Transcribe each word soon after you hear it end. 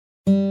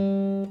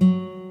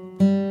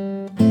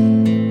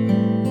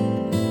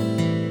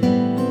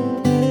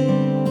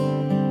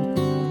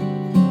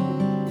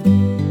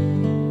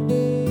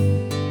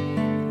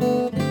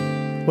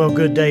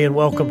Well, good day and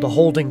welcome to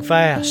Holding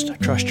Fast. I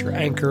trust your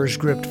anchor is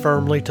gripped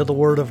firmly to the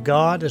Word of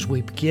God as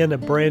we begin a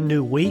brand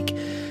new week.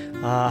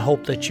 I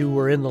hope that you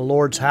were in the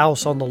Lord's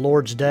house on the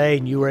Lord's day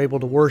and you were able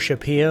to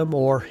worship Him,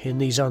 or in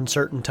these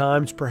uncertain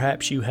times,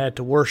 perhaps you had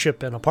to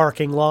worship in a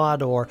parking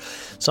lot or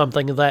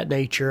something of that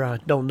nature. I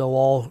don't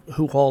know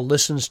who all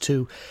listens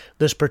to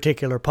this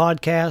particular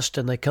podcast,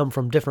 and they come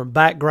from different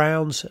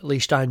backgrounds. At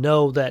least I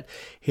know that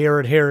here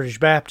at Heritage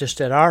Baptist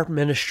at our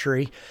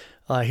ministry,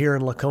 here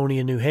in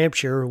Laconia, New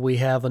Hampshire, we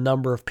have a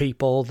number of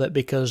people that,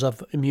 because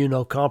of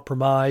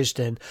immunocompromised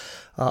and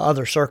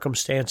other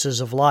circumstances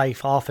of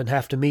life, often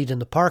have to meet in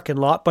the parking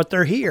lot, but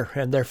they're here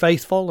and they're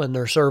faithful and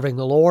they're serving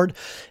the Lord,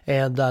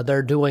 and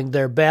they're doing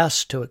their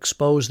best to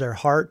expose their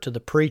heart to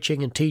the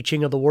preaching and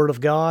teaching of the Word of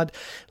God.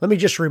 Let me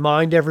just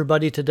remind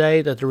everybody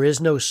today that there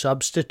is no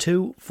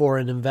substitute for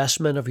an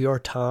investment of your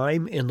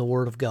time in the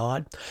Word of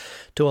God,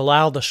 to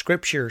allow the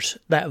Scriptures,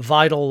 that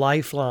vital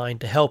lifeline,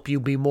 to help you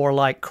be more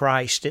like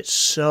Christ.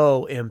 It's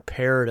so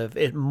imperative.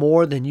 It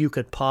more than you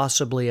could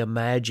possibly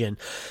imagine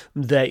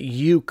that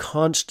you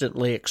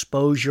constantly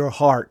expose your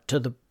heart to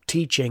the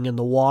teaching and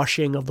the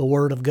washing of the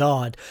Word of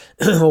God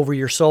over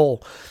your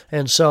soul.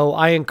 And so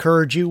I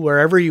encourage you,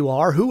 wherever you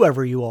are,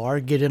 whoever you are,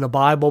 get in a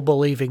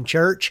Bible-believing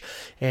church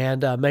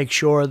and make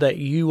sure that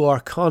you are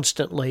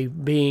constantly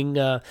being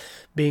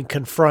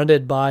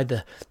confronted by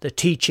the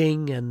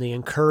teaching and the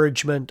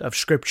encouragement of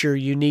Scripture.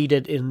 You need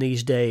it in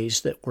these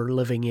days that we're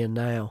living in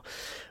now.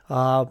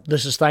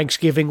 This is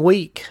Thanksgiving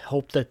week.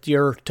 Hope that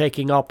you're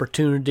taking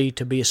opportunity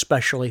to be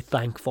especially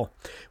thankful.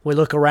 We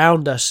look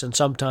around us and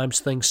sometimes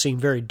things seem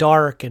very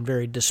dark and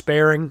very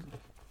despairing,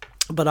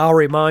 but I'll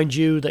remind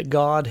you that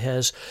God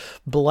has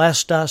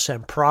blessed us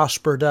and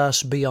prospered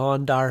us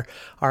beyond our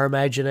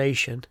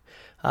imagination.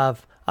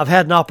 I've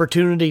had an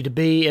opportunity to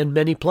be in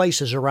many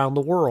places around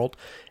the world,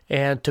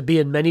 and to be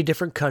in many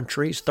different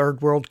countries,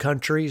 third world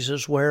countries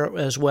as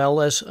well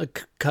as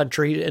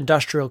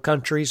industrial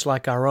countries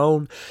like our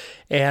own.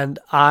 And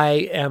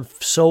I am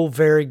so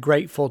very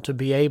grateful to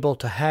be able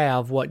to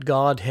have what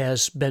God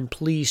has been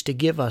pleased to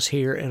give us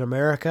here in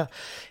America.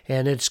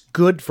 And it's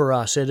good for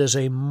us. It is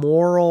a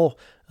moral,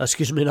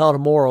 not a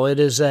moral,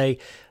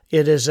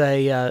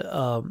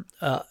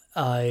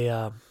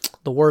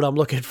 the word I'm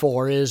looking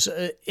for is,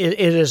 it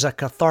is a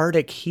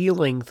cathartic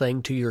healing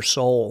thing to your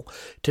soul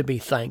to be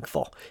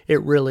thankful.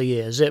 It really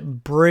is.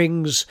 It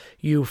brings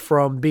you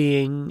from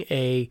being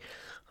a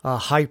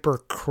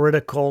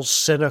hypercritical,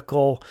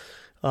 cynical,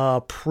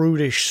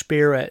 prudish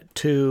spirit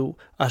to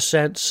a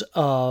sense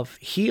of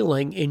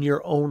healing in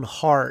your own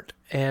heart,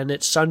 and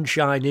it's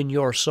sunshine in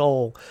your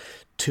soul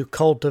to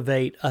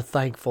cultivate a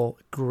thankful,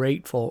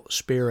 grateful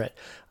spirit.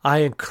 I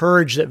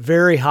encourage that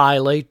very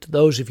highly to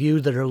those of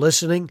you that are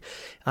listening.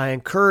 I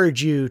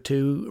encourage you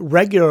to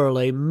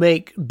regularly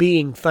make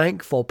being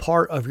thankful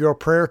part of your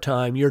prayer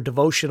time, your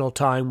devotional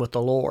time with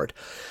the Lord.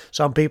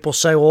 Some people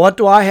say, well, what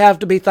do I have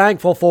to be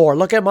thankful for?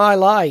 Look at my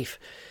life.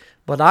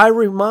 But I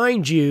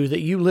remind you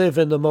that you live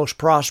in the most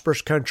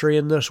prosperous country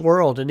in this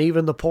world, and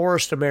even the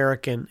poorest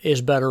American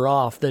is better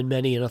off than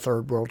many in a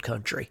third world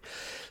country.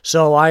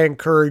 So I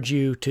encourage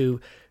you to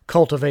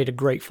cultivate a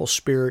grateful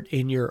spirit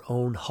in your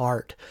own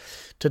heart.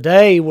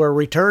 Today, we're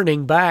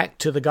returning back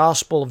to the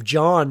Gospel of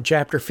John,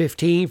 chapter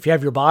 15. If you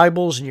have your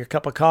Bibles and your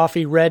cup of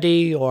coffee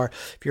ready, or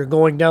if you're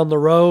going down the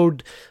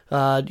road,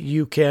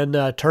 you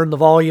can turn the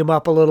volume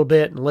up a little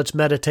bit, and let's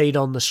meditate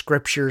on the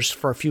Scriptures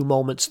for a few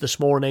moments this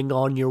morning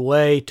on your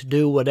way to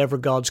do whatever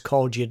God's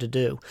called you to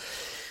do.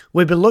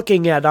 We've been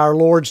looking at our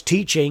Lord's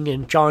teaching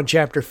in John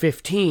chapter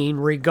 15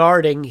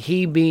 regarding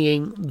He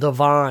being the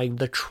vine,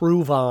 the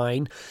true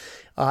vine,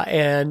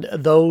 and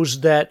those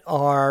that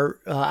are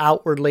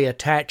outwardly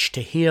attached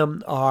to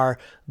Him are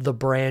the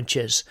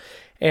branches.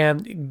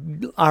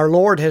 And our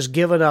Lord has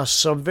given us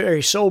some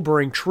very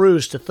sobering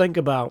truths to think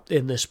about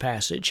in this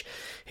passage.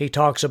 He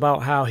talks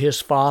about how His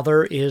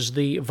Father is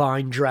the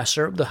vine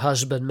dresser, the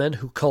husbandman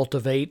who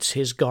cultivates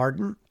His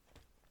garden.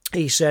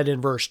 He said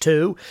in verse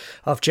 2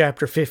 of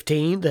chapter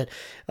 15 that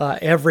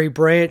every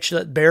branch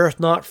that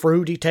beareth not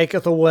fruit He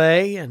taketh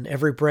away, and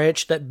every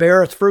branch that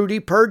beareth fruit He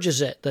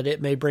purges it, that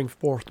it may bring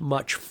forth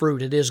much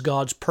fruit. It is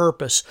God's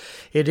purpose.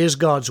 It is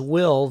God's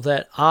will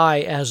that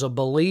I, as a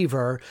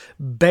believer,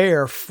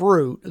 bear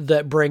fruit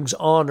that brings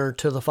honor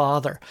to the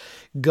Father.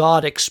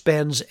 God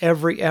expends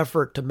every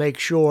effort to make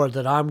sure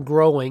that I'm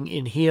growing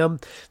in Him,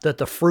 that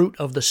the fruit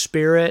of the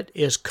Spirit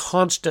is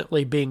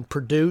constantly being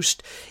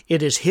produced.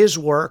 It is His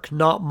work,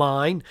 not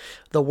mine.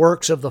 The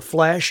works of the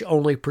flesh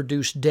only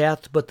produce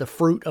death, but the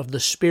fruit of the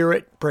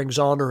Spirit brings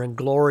honor and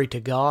glory to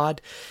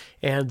God.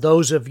 And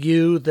those of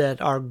you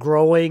that are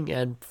growing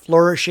and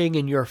flourishing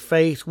in your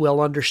faith will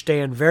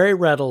understand very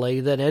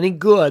readily that any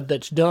good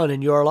that's done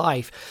in your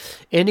life,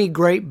 any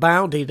great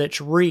bounty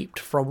that's reaped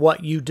from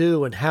what you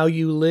do and how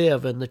you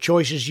live and the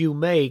choices you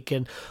make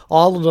and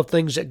all of the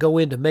things that go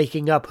into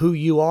making up who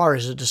you are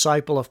as a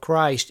disciple of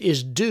Christ,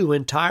 is due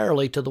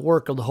entirely to the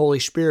work of the Holy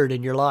Spirit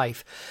in your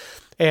life.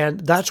 And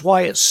that's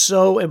why it's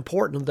so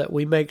important that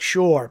we make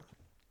sure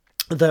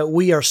that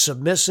we are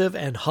submissive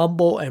and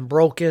humble and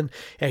broken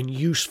and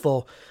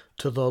useful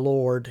to the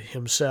Lord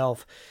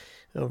himself.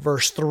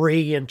 Verse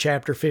 3 in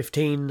chapter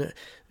 15,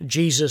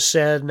 Jesus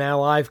said,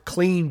 "Now I've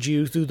cleaned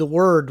you through the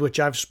word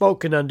which I've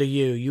spoken unto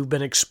you. You've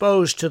been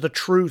exposed to the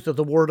truth of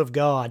the word of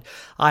God.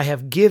 I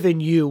have given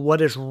you what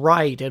is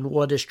right and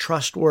what is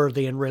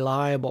trustworthy and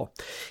reliable."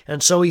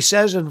 And so he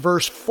says in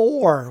verse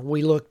 4,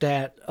 we looked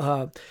at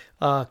a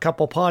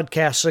couple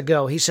podcasts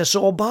ago, he says,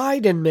 "So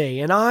abide in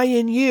me and I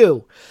in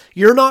you.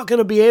 You're not going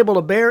to be able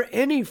to bear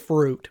any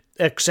fruit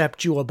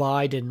except you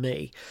abide in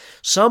me."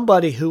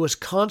 Somebody who is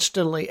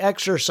constantly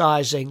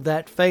exercising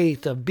that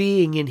faith of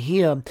being in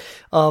him,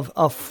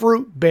 of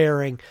fruit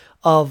bearing,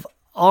 of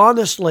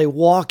honestly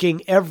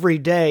walking every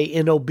day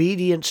in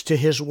obedience to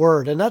his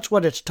word. And that's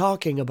what it's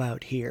talking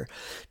about here.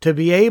 To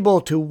be able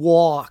to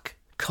walk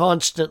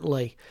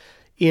constantly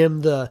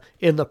in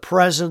the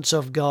presence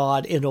of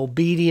God, in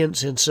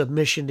obedience and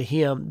submission to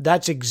him.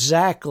 That's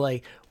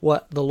exactly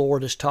what the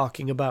Lord is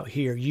talking about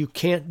here. You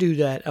can't do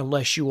that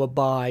unless you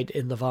abide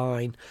in the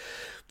vine.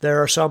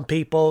 There are some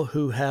people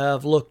who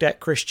have looked at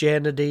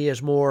Christianity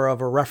as more of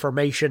a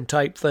Reformation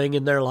type thing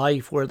in their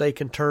life where they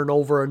can turn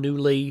over a new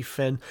leaf,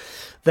 and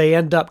they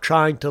end up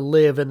trying to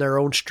live in their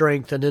own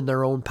strength and in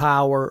their own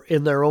power,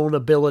 in their own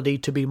ability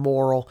to be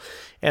moral,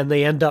 and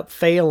they end up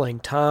failing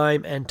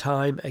time and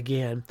time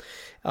again.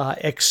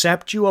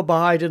 Except you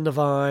abide in the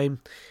vine,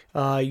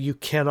 you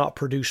cannot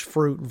produce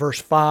fruit. In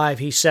verse 5,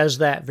 he says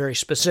that very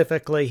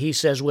specifically. He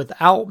says,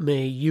 "Without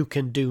me, you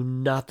can do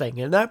nothing."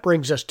 And that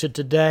brings us to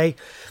today,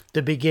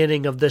 the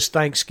beginning of this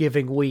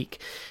Thanksgiving week,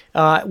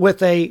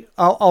 with a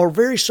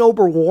very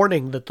sober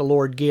warning that the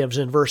Lord gives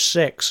in verse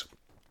 6.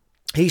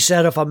 He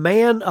said, "If a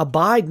man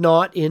abide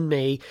not in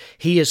me,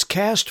 he is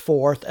cast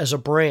forth as a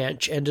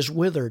branch and is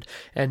withered,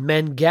 and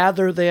men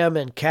gather them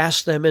and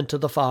cast them into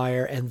the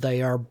fire, and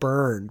they are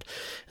burned."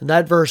 And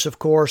that verse, of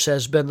course,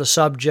 has been the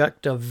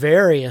subject of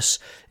various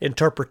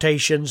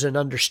interpretations and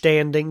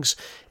understandings,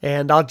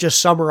 and I'll just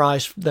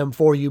summarize them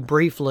for you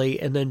briefly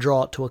and then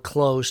draw it to a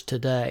close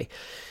today.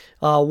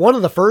 One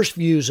of the first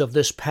views of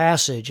this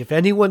passage, "If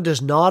anyone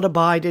does not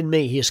abide in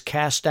me, he is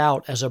cast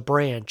out as a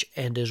branch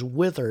and is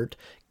withered,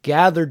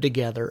 gathered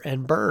together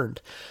and burned."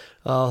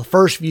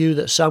 First view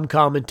that some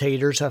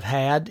commentators have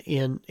had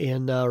in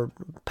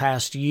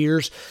past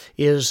years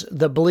is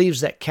that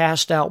believes that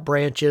cast out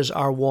branches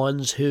are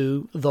ones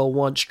who, though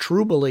once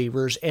true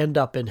believers, end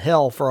up in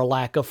hell for a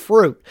lack of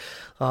fruit.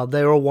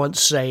 They were once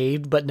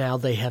saved, but now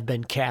they have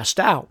been cast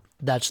out.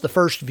 That's the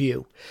first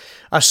view.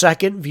 A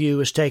second view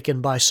is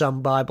taken by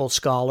some Bible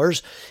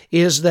scholars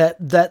is that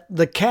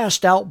the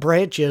cast out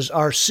branches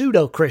are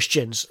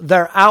pseudo-Christians.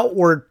 They're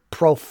outward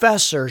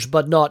professors,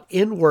 but not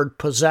inward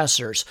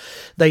possessors.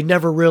 They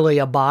never really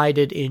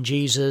abided in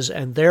Jesus,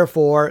 and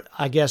therefore,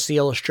 I guess the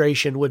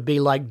illustration would be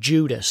like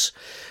Judas.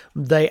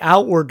 They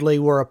outwardly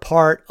were a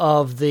part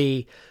of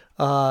the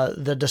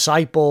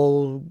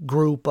disciple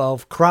group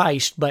of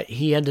Christ, but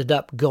he ended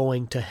up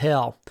going to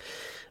hell.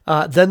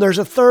 Then there's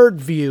a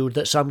third view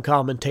that some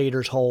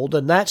commentators hold,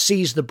 and that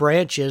sees the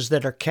branches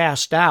that are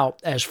cast out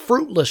as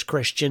fruitless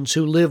Christians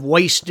who live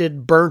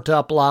wasted,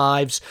 burnt-up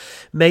lives.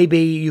 Maybe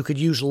you could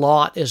use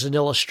Lot as an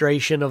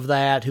illustration of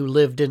that, who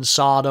lived in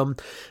Sodom,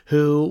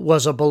 who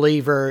was a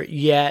believer,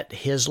 yet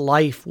his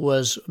life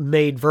was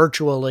made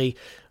virtually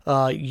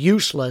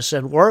useless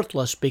and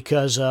worthless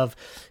because of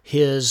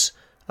his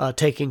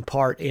taking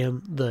part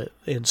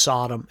in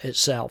Sodom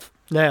itself.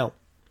 Now,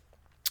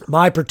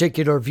 my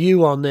particular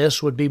view on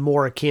this would be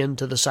more akin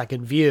to the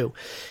second view.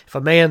 If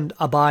a man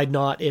abide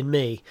not in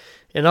me.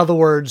 In other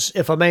words,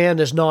 if a man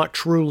is not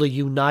truly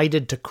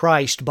united to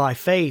Christ by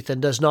faith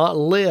and does not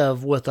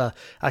live with a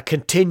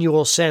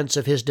continual sense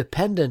of his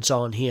dependence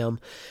on him,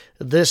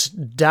 this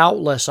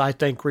doubtless, I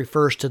think,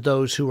 refers to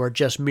those who are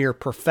just mere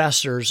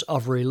professors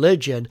of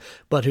religion,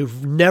 but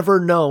who've never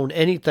known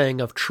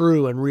anything of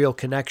true and real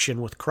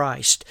connection with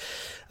Christ.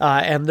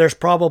 And there's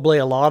probably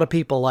a lot of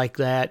people like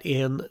that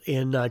in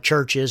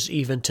churches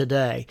even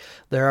today.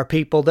 There are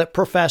people that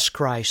profess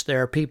Christ.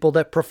 There are people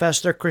that profess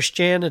their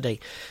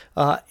Christianity.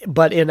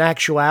 But in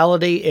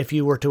actuality, if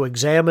you were to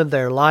examine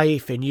their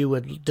life, and you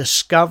would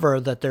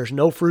discover that there's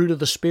no fruit of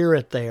the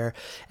Spirit there,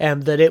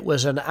 and that it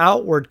was an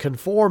outward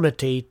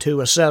conformity to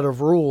a set of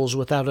rules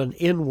without an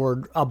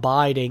inward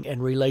abiding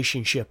and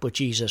relationship with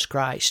Jesus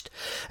Christ.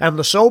 And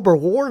the sober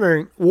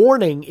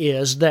warning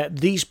is that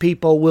these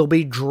people will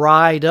be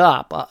dried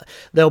up.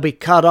 They'll be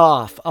cut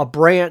off. A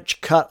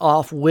branch cut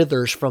off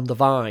withers from the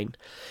vine.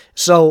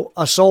 So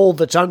a soul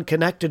that's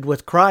unconnected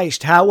with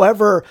Christ,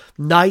 however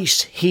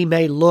nice he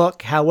may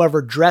look,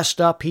 however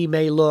dressed up he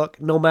may look,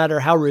 no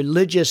matter how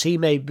religious he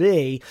may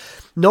be,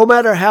 no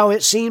matter how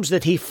it seems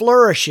that he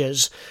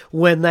flourishes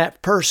when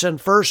that person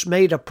first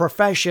made a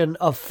profession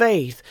of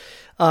faith,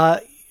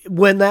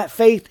 when that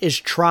faith is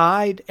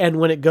tried and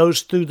when it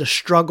goes through the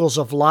struggles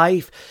of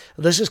life,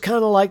 this is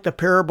kind of like the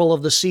parable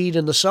of the seed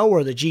and the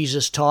sower that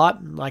Jesus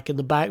taught, like in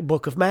the back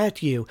book of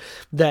Matthew,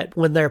 that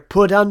when they're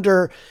put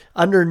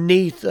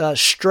underneath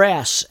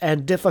stress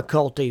and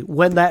difficulty,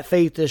 when that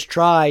faith is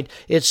tried,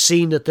 it's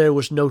seen that there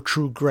was no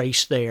true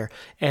grace there,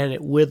 and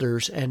it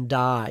withers and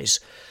dies.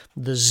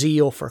 The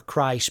zeal for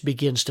Christ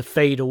begins to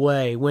fade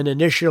away. When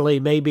initially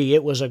maybe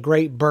it was a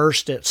great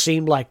burst, it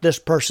seemed like this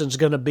person's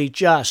going to be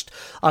just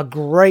a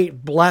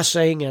great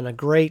blessing and a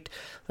great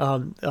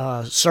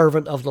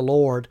servant of the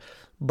Lord,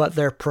 but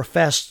their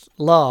professed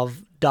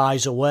love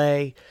dies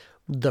away.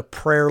 The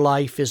prayer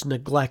life is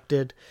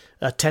neglected.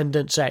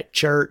 Attendance at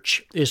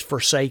church is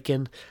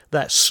forsaken.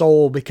 That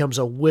soul becomes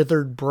a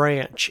withered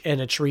branch, and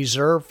it's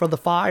reserved for the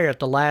fire at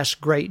the last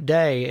great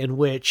day, in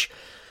which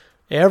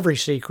every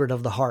secret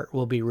of the heart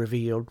will be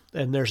revealed.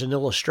 And there's an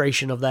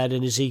illustration of that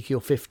in Ezekiel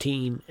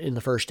 15 in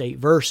the first 8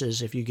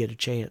 verses, if you get a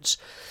chance.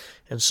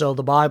 And so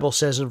the Bible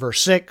says in verse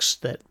 6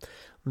 that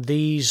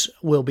these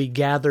will be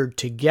gathered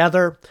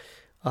together,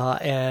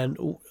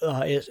 and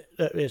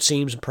it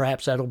seems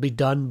perhaps that'll be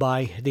done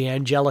by the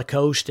angelic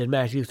host in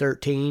Matthew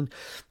 13.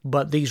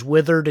 But these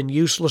withered and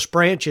useless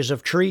branches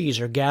of trees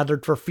are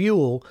gathered for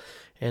fuel,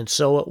 and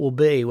so it will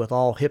be with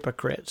all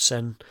hypocrites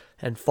and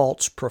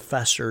false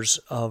professors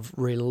of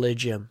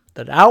religion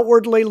that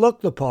outwardly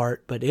look the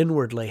part, but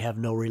inwardly have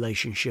no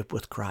relationship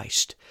with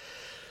Christ.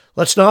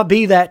 Let's not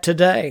be that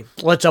today.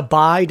 Let's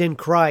abide in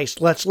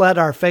Christ. Let's let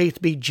our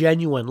faith be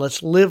genuine.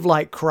 Let's live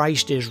like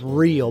Christ is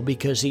real,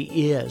 because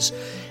He is.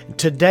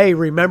 Today,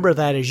 remember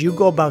that as you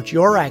go about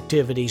your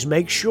activities,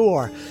 make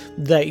sure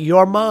that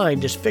your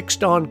mind is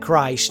fixed on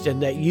Christ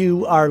and that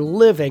you are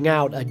living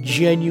out a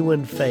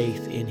genuine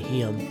faith in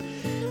Him.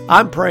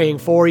 I'm praying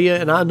for you,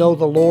 and I know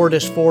the Lord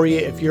is for you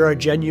if you're a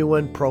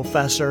genuine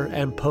professor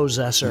and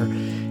possessor,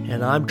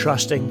 and I'm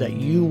trusting that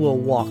you will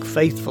walk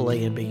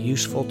faithfully and be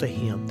useful to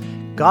Him.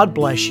 God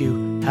bless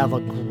you. Have a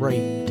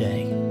great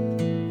day.